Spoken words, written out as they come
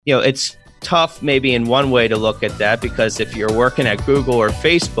It's tough maybe in one way to look at that, because if you're working at Google or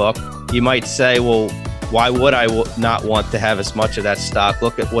Facebook, you might say, well, why would I not want to have as much of that stock?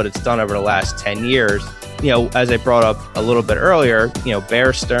 Look at what it's done over the last 10 years. As I brought up a little bit earlier,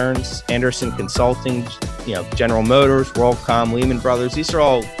 Bear Stearns, Andersen Consulting, General Motors, WorldCom, Lehman Brothers, these are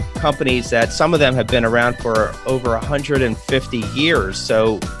all companies that some of them have been around for over 150 years.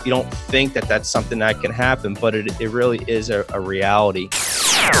 So you don't think that that's something that can happen, but it really is a reality.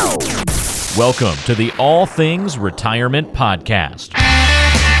 Welcome to the All Things Retirement Podcast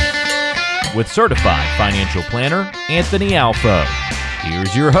with certified financial planner Anthony Alfo.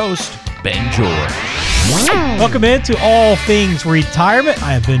 Here's your host, Ben George. Welcome into All Things Retirement.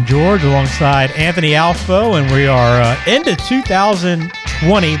 I am Ben George alongside Anthony Alfo, and we are into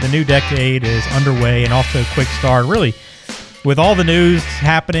 2020. The new decade is underway and off to a quick start, really, with all the news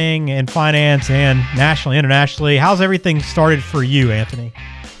happening in finance and nationally, internationally. How's everything started for you, Anthony?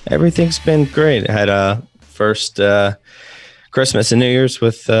 Everything's been great. I had a first Christmas and New Year's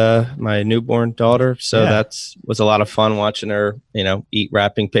with my newborn daughter. So that was a lot of fun watching her, eat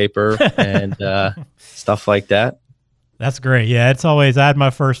wrapping paper and stuff like that. That's great. Yeah, it's always, I had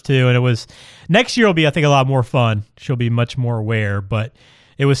my first two, and next year will be, I think, a lot more fun. She'll be much more aware, but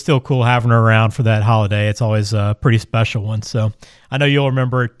it was still cool having her around for that holiday. It's always a pretty special one. So I know you'll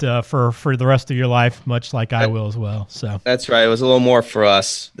remember it for the rest of your life, much like I will as well. So that's right. It was a little more for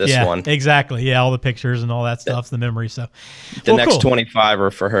us, this one. Exactly. Yeah, all the pictures and all that stuff's the memory. So the next 25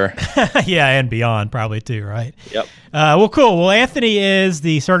 are for her. Yeah, and beyond probably too, right? Yep. Cool. Well, Anthony is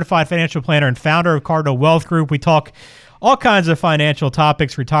the certified financial planner and founder of Cardinal Wealth Group. We talk all kinds of financial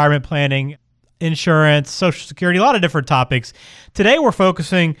topics, retirement planning, insurance, Social Security, a lot of different topics. Today, we're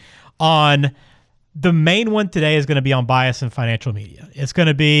focusing on the main one today is going to be on bias in financial media. It's going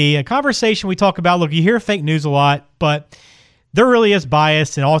to be a conversation we talk about. Look, you hear fake news a lot, but there really is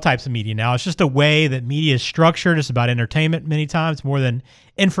bias in all types of media now. It's just a way that media is structured. It's about entertainment many times more than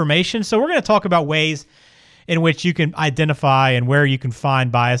information. So we're going to talk about ways in which you can identify and where you can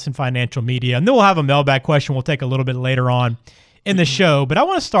find bias in financial media. And then we'll have a mailbag question we'll take a little bit later on in the show. But I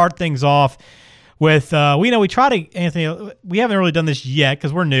want to start things off with, we try to, Anthony, we haven't really done this yet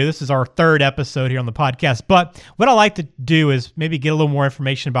because we're new. This is our third episode here on the podcast. But what I like to do is maybe get a little more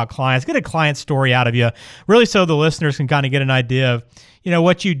information about clients, get a client story out of you, really so the listeners can kind of get an idea of,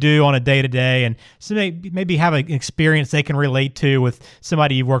 what you do on a day-to-day, and so maybe have an experience they can relate to with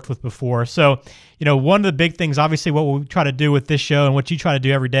somebody you've worked with before. So, one of the big things, obviously, what we try to do with this show and what you try to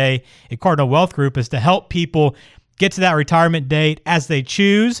do every day at Cardinal Wealth Group is to help people get to that retirement date as they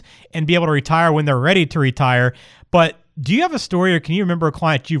choose and be able to retire when they're ready to retire. But do you have a story, or can you remember a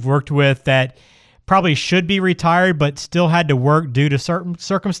client you've worked with that probably should be retired but still had to work due to certain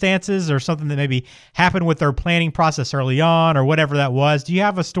circumstances, or something that maybe happened with their planning process early on, or whatever that was? Do you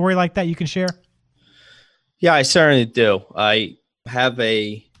have a story like that you can share? Yeah, I certainly do. I have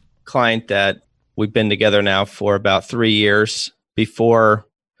a client that we've been together now for about 3 years. Before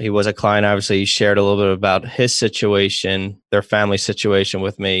he was a client, obviously, he shared a little bit about his situation, their family situation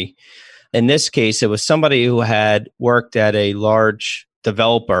with me. In this case, it was somebody who had worked at a large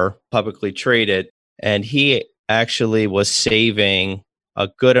developer, publicly traded, and he actually was saving a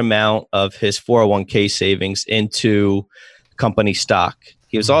good amount of his 401k savings into company stock.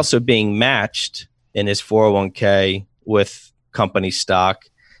 He was also being matched in his 401k with company stock.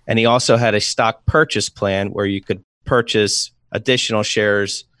 And he also had a stock purchase plan where you could purchase additional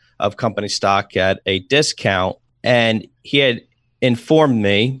shares of company stock at a discount. And he had informed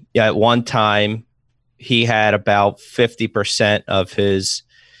me at one time he had about 50% of his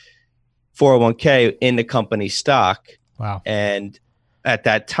 401k in the company stock. Wow. And at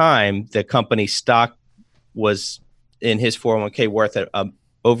that time, the company stock was in his 401k worth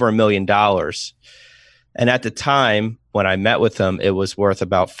over $1 million. And at the time when I met with him, it was worth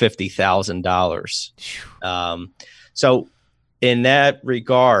about $50,000. So in that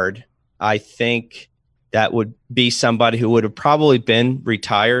regard, I think that would be somebody who would have probably been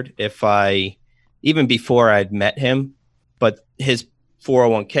retired even before I'd met him. But his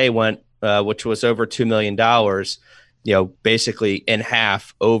 401k went, which was over $2 million, basically in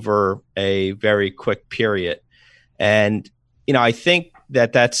half over a very quick period. And, I think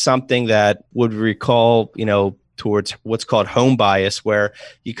that that's something that would recall, towards what's called home bias, where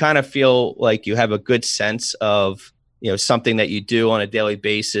you kind of feel like you have a good sense of, something that you do on a daily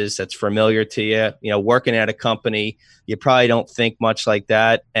basis that's familiar to you. Working at a company, you probably don't think much like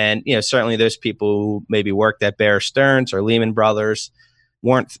that. And, certainly those people who maybe worked at Bear Stearns or Lehman Brothers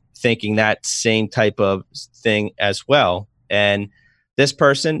weren't thinking that same type of thing as well. And this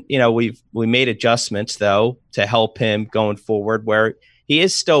person, we made adjustments though to help him going forward, where he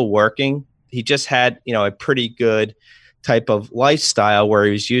is still working. He just had, a pretty good type of lifestyle where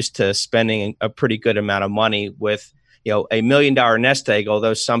he was used to spending a pretty good amount of money with, $1 million nest egg.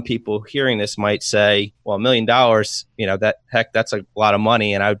 Although some people hearing this might say, well, $1 million, that's a lot of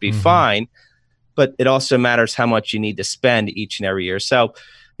money and I would be fine. But it also matters how much you need to spend each and every year. So,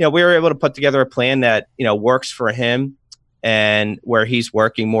 we were able to put together a plan that, works for him and where he's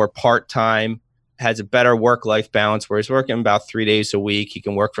working more part-time, has a better work-life balance where he's working about 3 days a week. He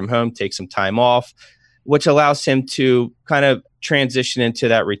can work from home, take some time off, which allows him to kind of transition into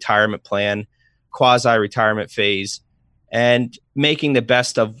that retirement plan, quasi-retirement phase, and making the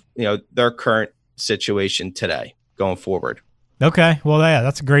best of, their current situation today going forward. Okay. Well, yeah,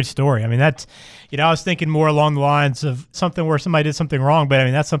 that's a great story. I mean, that's, I was thinking more along the lines of something where somebody did something wrong, but I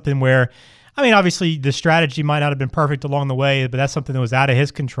mean, that's something where, obviously the strategy might not have been perfect along the way, but that's something that was out of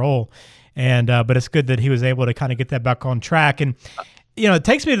his control. And, but it's good that he was able to kind of get that back on track. And, it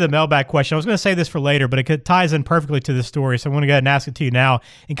takes me to the mailbag question. I was going to say this for later, but it ties in perfectly to this story. So I'm going to go ahead and ask it to you now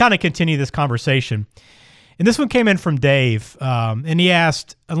and kind of continue this conversation. And this one came in from Dave, and he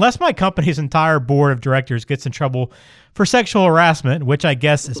asked, unless my company's entire board of directors gets in trouble for sexual harassment, which I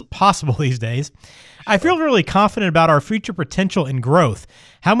guess is possible these days, I feel really confident about our future potential and growth.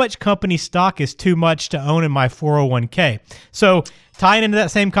 How much company stock is too much to own in my 401k? So tying into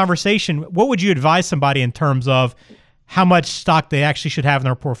that same conversation, what would you advise somebody in terms of how much stock they actually should have in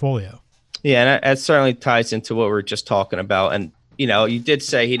their portfolio? Yeah, and that certainly ties into what we were just talking about. And, you did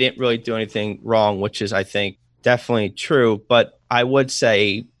say he didn't really do anything wrong, which is, I think, definitely true. But I would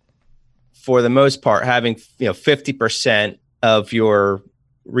say, for the most part, having 50% of your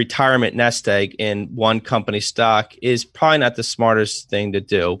retirement nest egg in one company stock is probably not the smartest thing to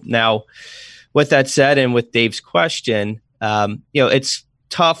do. Now, with that said, and with Dave's question, it's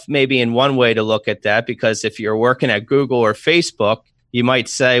tough maybe in one way to look at that, because if you're working at Google or Facebook, you might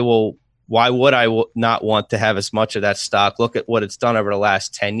say, well, why would I not want to have as much of that stock? Look at what it's done over the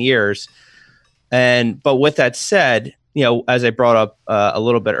last 10 years. But with that said, as I brought up a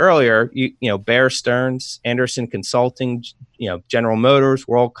little bit earlier, Bear Stearns, Anderson Consulting, General Motors,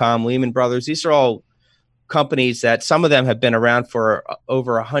 WorldCom, Lehman Brothers, these are all companies that some of them have been around for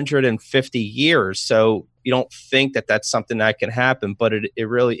over 150 years. So you don't think that that's something that can happen, but it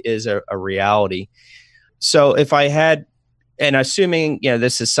really is a reality. So if I had, and assuming,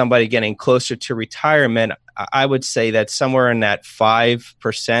 this is somebody getting closer to retirement, I would say that somewhere in that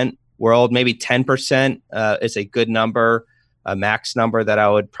 5% world, maybe 10% is a good number, a max number that I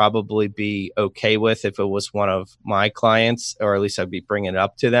would probably be okay with if it was one of my clients, or at least I'd be bringing it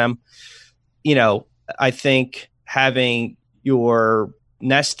up to them. I think having your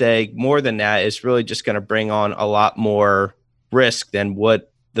nest egg more than that is really just going to bring on a lot more risk than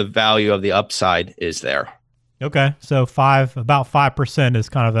what the value of the upside is there. Okay. So about 5% is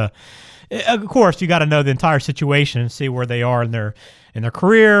kind of of course, you got to know the entire situation and see where they are in their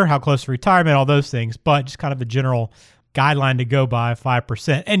career, how close to retirement, all those things, but just kind of a general guideline to go by,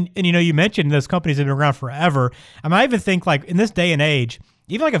 5%. And you mentioned those companies have been around forever. I even think, like, in this day and age,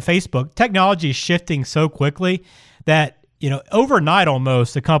 even like a Facebook, technology is shifting so quickly that, overnight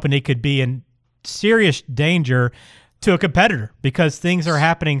almost, a company could be in serious danger to a competitor because things are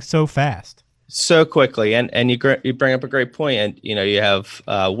happening so fast. So quickly. And you bring up a great point. And, you have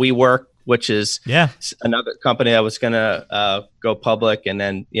WeWork, which is another company that was going to go public, and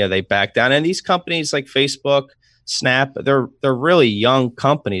then they backed down. And these companies like Facebook, Snap, they're really young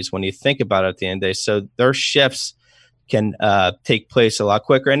companies when you think about it at the end of the day. So their shifts can take place a lot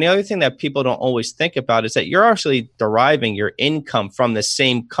quicker. And the other thing that people don't always think about is that you're actually deriving your income from the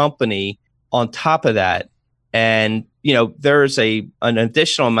same company on top of that. And there's an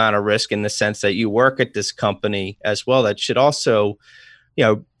additional amount of risk in the sense that you work at this company as well that should also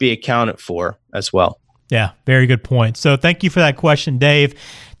be accounted for as well. Yeah, very good point. So thank you for that question, Dave.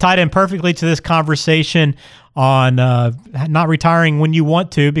 Tied in perfectly to this conversation on not retiring when you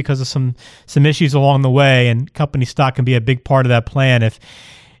want to because of some issues along the way, and company stock can be a big part of that plan. If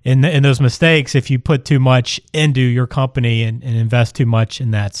in those mistakes, if you put too much into your company and invest too much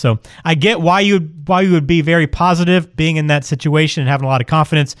in that. So I get why you would be very positive being in that situation and having a lot of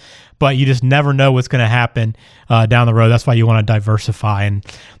confidence, but you just never know what's going to happen down the road. That's why you want to diversify, and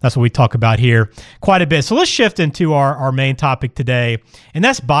that's what we talk about here quite a bit. So let's shift into our main topic today, and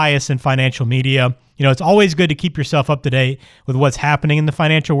that's bias in financial media. It's always good to keep yourself up to date with what's happening in the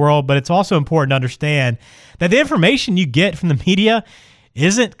financial world, but it's also important to understand that the information you get from the media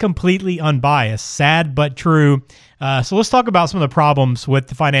isn't completely unbiased. Sad but true. So let's talk about some of the problems with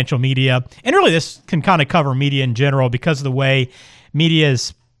the financial media. And really, this can kind of cover media in general because of the way media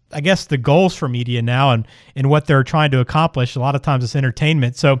is I guess, the goals for media now and what they're trying to accomplish. A lot of times it's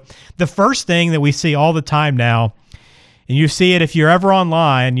entertainment. So the first thing that we see all the time now, and you see it if you're ever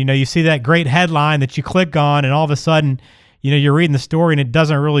online, you see that great headline that you click on, and all of a sudden, you're reading the story and it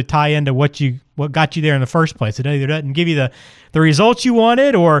doesn't really tie into what got you there in the first place. It either doesn't give you the results you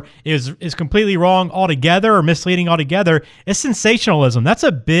wanted, or is completely wrong altogether, or misleading altogether. It's sensationalism. That's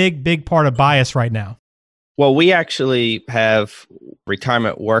a big, big part of bias right now. Well, we actually have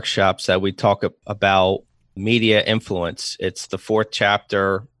retirement workshops that we talk about media influence. It's the 4th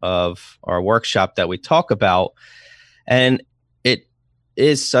chapter of our workshop that we talk about. And it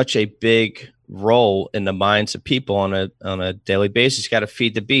is such a big role in the minds of people on a daily basis. You got to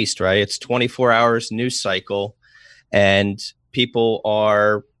feed the beast, right? It's 24 hours news cycle, and people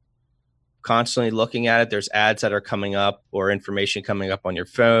are constantly looking at it. There's ads that are coming up, or information coming up on your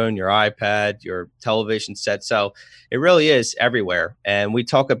phone, your iPad, your television set. So it really is everywhere. And we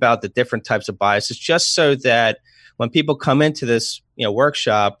talk about the different types of biases just so that when people come into this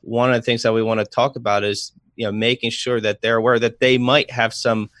workshop, one of the things that we want to talk about is making sure that they're aware that they might have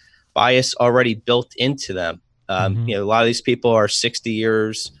some bias already built into them. A lot of these people are 60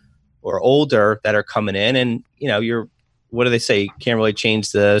 years or older that are coming in, and what do they say? You can't really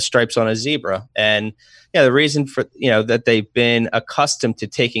change the stripes on a zebra. And the reason for that they've been accustomed to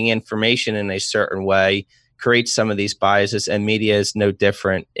taking information in a certain way creates some of these biases, and media is no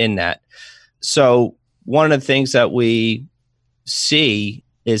different in that. So one of the things that we see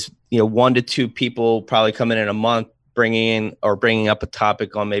is 1 to 2 people probably coming in a month bringing up a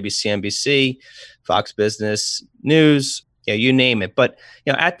topic on maybe CNBC, Fox Business News, you name it. But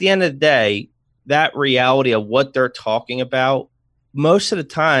at the end of the day, that reality of what they're talking about most of the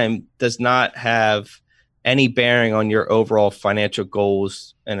time does not have any bearing on your overall financial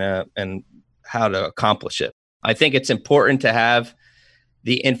goals and how to accomplish it. I think it's important to have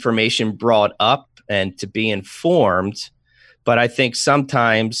the information brought up and to be informed, but I think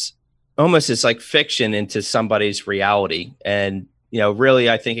sometimes almost it's like fiction into somebody's reality. And, really,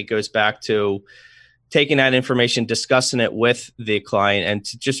 I think it goes back to taking that information, discussing it with the client, and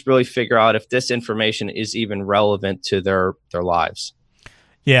to just really figure out if this information is even relevant to their lives.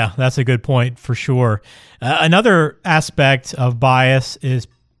 Yeah, that's a good point for sure. Another aspect of bias is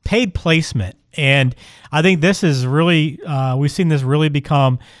paid placement. And I think this is really, we've seen this really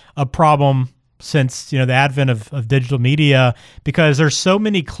become a problem since the advent of digital media, because there's so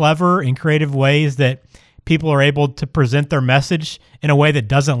many clever and creative ways that people are able to present their message in a way that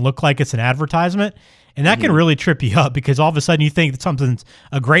doesn't look like it's an advertisement. And that can really trip you up, because all of a sudden you think that something's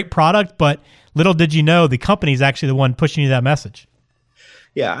a great product, but little did you know the company's actually the one pushing you that message.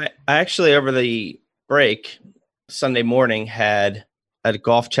 Yeah, I actually, over the break, Sunday morning, had a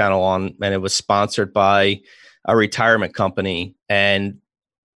Golf Channel on, and it was sponsored by a retirement company. And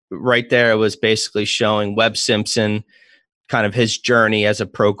right there, it was basically showing Webb Simpson, kind of his journey as a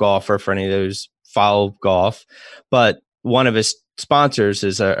pro golfer, for any of those follow golf. But one of his sponsors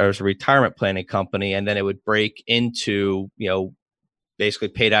is a retirement planning company, and then it would break into basically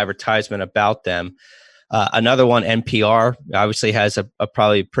paid advertisement about them. Another one, NPR, obviously has a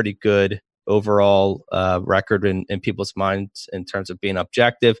probably pretty good overall record in people's minds in terms of being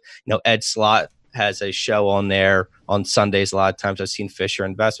objective. Ed Slott has a show on there on Sundays. A lot of times I've seen Fisher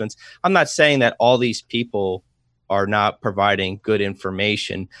Investments. I'm not saying that all these people are not providing good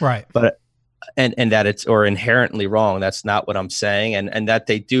information, right? But and that it's or inherently wrong. That's not what I'm saying. And that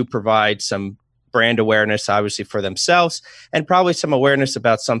they do provide some brand awareness, obviously, for themselves, and probably some awareness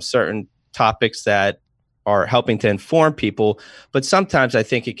about some certain topics that are helping to inform people. But sometimes I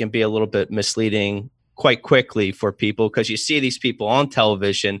think it can be a little bit misleading quite quickly for people, because you see these people on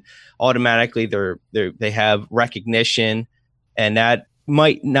television, automatically they have recognition, and that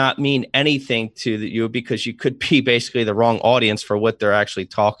might not mean anything to you, because you could be basically the wrong audience for what they're actually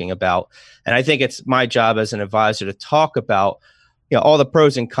talking about. And I think it's my job as an advisor to talk about all the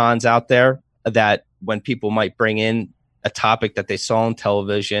pros and cons out there, that when people might bring in a topic that they saw on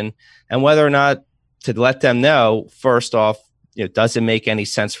television, and whether or not to let them know, first off, does it make any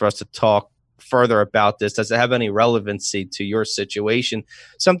sense for us to talk further about this? Does it have any relevancy to your situation?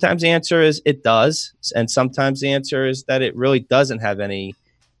 Sometimes the answer is it does, and sometimes the answer is that it really doesn't have any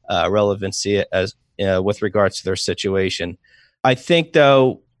relevancy as with regards to their situation. I think,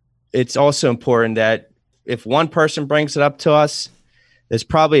 though, it's also important that if one person brings it up to us, there's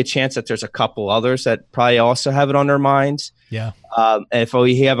probably a chance that there's a couple others that probably also have it on their minds. Yeah. And if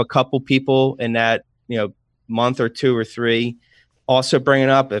we have a couple people in that month or 2 or 3 also bring it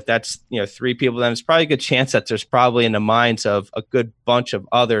up, if that's 3 people, then it's probably a good chance that there's probably in the minds of a good bunch of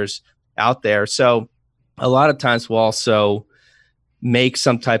others out there. So a lot of times we'll also make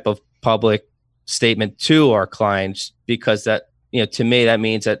some type of public statement to our clients, because that, to me, that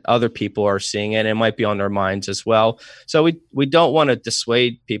means that other people are seeing it and it might be on their minds as well. So we don't want to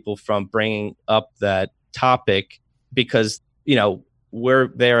dissuade people from bringing up that topic, because, we're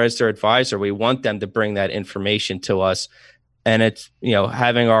there as their advisor. We want them to bring that information to us. And it's,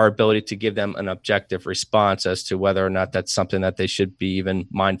 having our ability to give them an objective response as to whether or not that's something that they should be even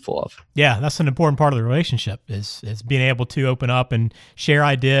mindful of. Yeah, that's an important part of the relationship is being able to open up and share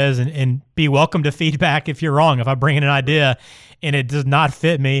ideas and be welcome to feedback if you're wrong. If I bring in an idea and it does not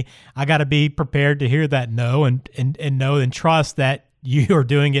fit me, I got to be prepared to hear that no and know and trust that you are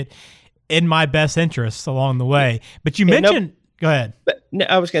doing it in my best interests along the way. But you mentioned... Go ahead. But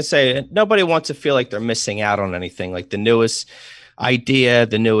I was going to say, nobody wants to feel like they're missing out on anything, like the newest idea,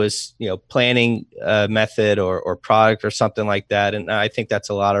 the newest, planning method or product or something like that. And I think that's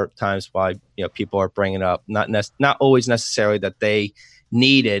a lot of times why, people are bringing up, not always necessarily that they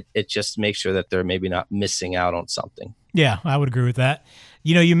need it. It just makes sure that they're maybe not missing out on something. Yeah, I would agree with that.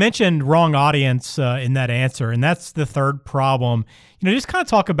 You mentioned wrong audience in that answer, and that's the third problem. Just kind of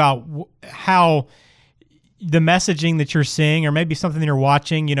talk about how the messaging that you're seeing, or maybe something that you're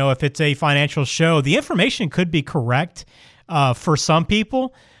watching, if it's a financial show, the information could be correct for some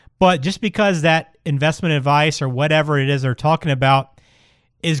people, but just because that investment advice or whatever it is they're talking about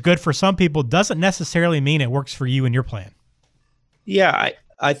is good for some people doesn't necessarily mean it works for you and your plan. Yeah,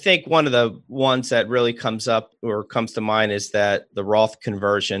 I think one of the ones that really comes up or comes to mind is that the Roth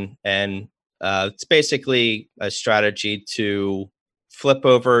conversion. And it's basically a strategy to flip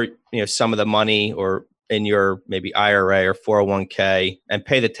over, some of the money or in your maybe IRA or 401k and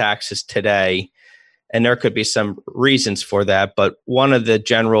pay the taxes today. And there could be some reasons for that. But one of the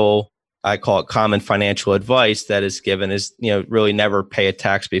general, I call it common financial advice that is given is, really never pay a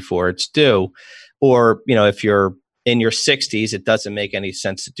tax before it's due. Or, if you're in your 60s, it doesn't make any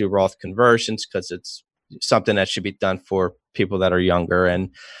sense to do Roth conversions because it's something that should be done for people that are younger. And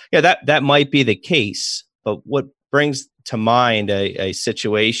that might be the case. But what brings to mind a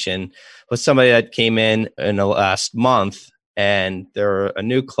situation with somebody that came in the last month, and they're a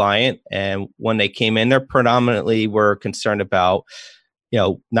new client. And when they came in, they predominantly were concerned about,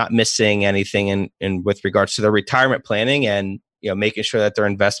 not missing anything in with regards to their retirement planning and, making sure that their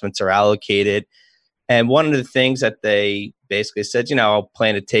investments are allocated. And one of the things that they basically said, I'll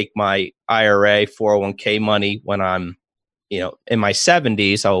plan to take my IRA 401k money when I'm, in my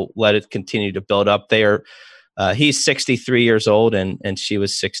 70s. I'll let it continue to build up there. He's 63 years old and she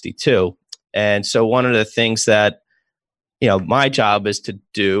was 62. And so one of the things that, my job is to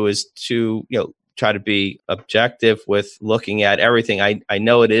do is to, try to be objective with looking at everything. I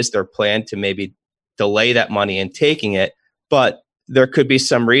know it is their plan to maybe delay that money and taking it, but there could be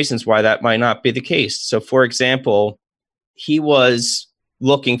some reasons why that might not be the case. So for example, he was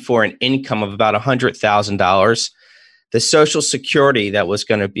looking for an income of about $100,000. The Social Security that was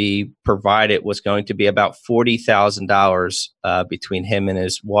going to be provided was going to be about $40,000 between him and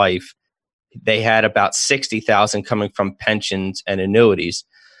his wife. They had about $60,000 coming from pensions and annuities.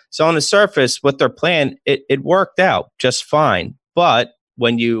 So on the surface, with their plan, it worked out just fine. But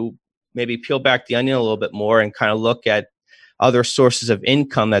when you maybe peel back the onion a little bit more and kind of look at other sources of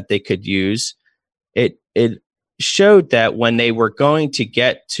income that they could use, it showed that when they were going to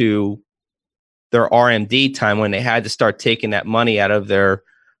get to their RMD time, when they had to start taking that money out of their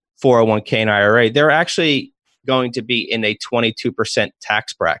 401k and IRA, they're actually going to be in a 22%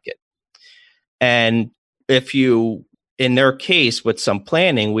 tax bracket. And in their case, with some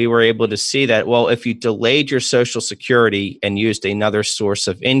planning, we were able to see that, well, if you delayed your Social Security and used another source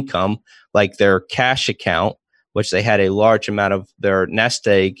of income, like their cash account, which they had a large amount of their nest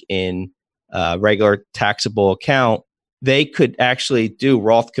egg in regular taxable account, they could actually do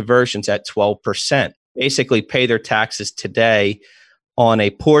Roth conversions at 12%, basically pay their taxes today on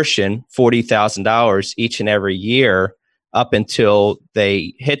a portion, $40,000 each and every year, up until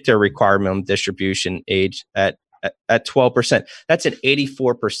they hit their required minimum distribution age at 12%. That's an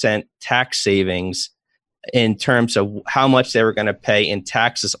 84% tax savings in terms of how much they were going to pay in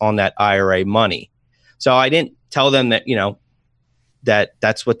taxes on that IRA money. So I didn't tell them that,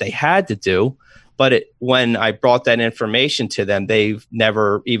 that's what they had to do. But when I brought that information to them, they've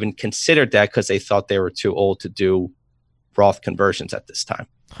never even considered that because they thought they were too old to do Roth conversions at this time.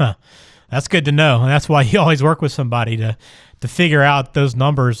 Huh. That's good to know. And that's why you always work with somebody to figure out those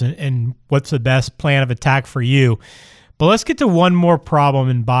numbers and what's the best plan of attack for you. But let's get to one more problem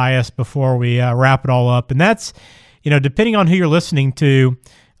and bias before we wrap it all up. And that's, depending on who you're listening to,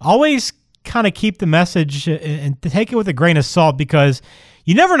 always kind of keep the message and take it with a grain of salt, because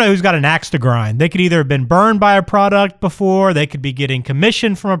you never know who's got an axe to grind. They could either have been burned by a product before, they could be getting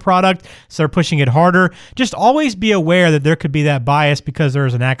commission from a product, so they're pushing it harder. Just always be aware that there could be that bias because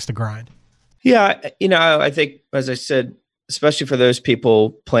there's an axe to grind. Yeah, I think, as I said, especially for those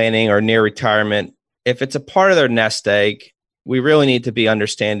people planning or near retirement, if it's a part of their nest egg, we really need to be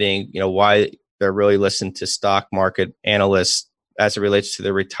understanding, why they're really listening to stock market analysts as it relates to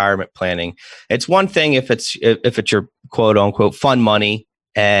their retirement planning. It's one thing if it's your quote unquote fun money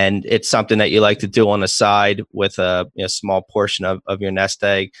and it's something that you like to do on the side with a small portion of your nest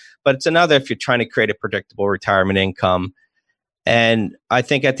egg. But it's another if you're trying to create a predictable retirement income. And I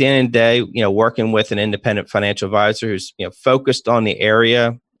think at the end of the day, working with an independent financial advisor who's focused on the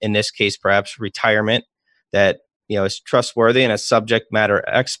area, in this case, perhaps retirement, that is trustworthy and a subject matter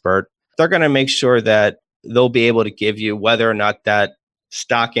expert, they're going to make sure that they'll be able to give you whether or not that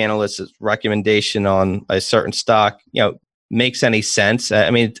stock analyst's recommendation on a certain stock, makes any sense. I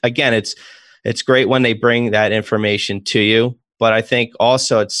mean, again, it's great when they bring that information to you, but I think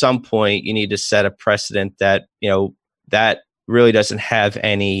also at some point you need to set a precedent that, that really doesn't have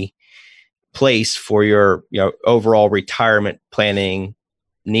any place for your, overall retirement planning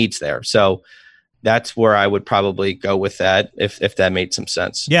needs there. So that's where I would probably go with that, if that made some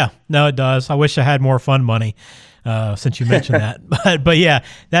sense. Yeah, no, it does. I wish I had more fun money since you mentioned that. But yeah,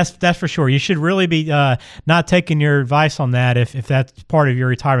 that's for sure. You should really be not taking your advice on that if that's part of your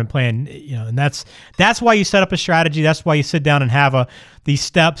retirement plan. And that's why you set up a strategy. That's why you sit down and have these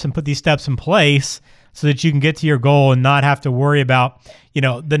steps and put these steps in place so that you can get to your goal and not have to worry about,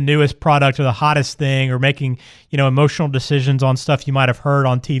 the newest product or the hottest thing or making, emotional decisions on stuff you might have heard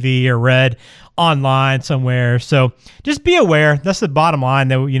on TV or read online somewhere. So just be aware. That's the bottom line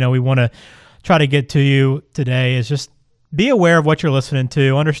that, we want to try to get to you today is just be aware of what you're listening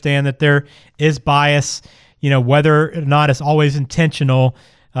to. Understand that there is bias, whether or not it's always intentional.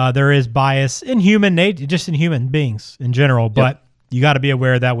 There is bias in human nature, just in human beings in general. But Yep. You got to be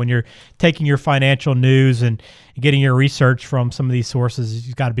aware of that when you're taking your financial news and getting your research from some of these sources.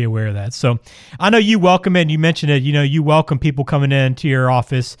 You've got to be aware of that. So I know you welcome it. And you mentioned it. You welcome people coming into your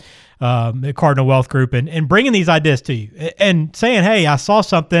office at Cardinal Wealth Group and bringing these ideas to you and saying, "Hey, I saw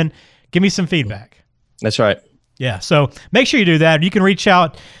something. Give me some feedback." That's right. Yeah. So make sure you do that. You can reach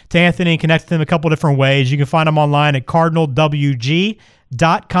out to Anthony and connect with him a couple different ways. You can find him online at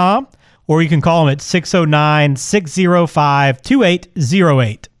cardinalwg.com. Or you can call them at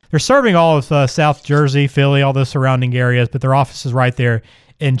 609-605-2808. They're serving all of South Jersey, Philly, all the surrounding areas, but their office is right there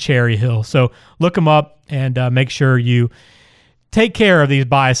in Cherry Hill. So look them up and make sure you take care of these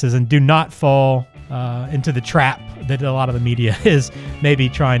biases and do not fall into the trap that a lot of the media is maybe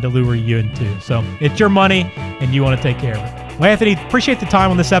trying to lure you into. So it's your money and you want to take care of it. Well, Anthony, appreciate the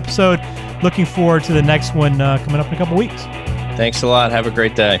time on this episode. Looking forward to the next one coming up in a couple weeks. Thanks a lot. Have a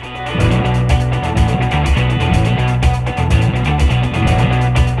great day.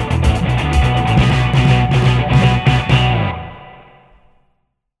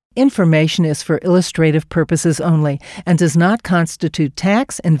 Information is for illustrative purposes only and does not constitute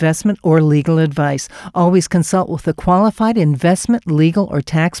tax, investment, or legal advice. Always consult with a qualified investment, legal, or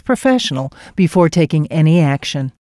tax professional before taking any action.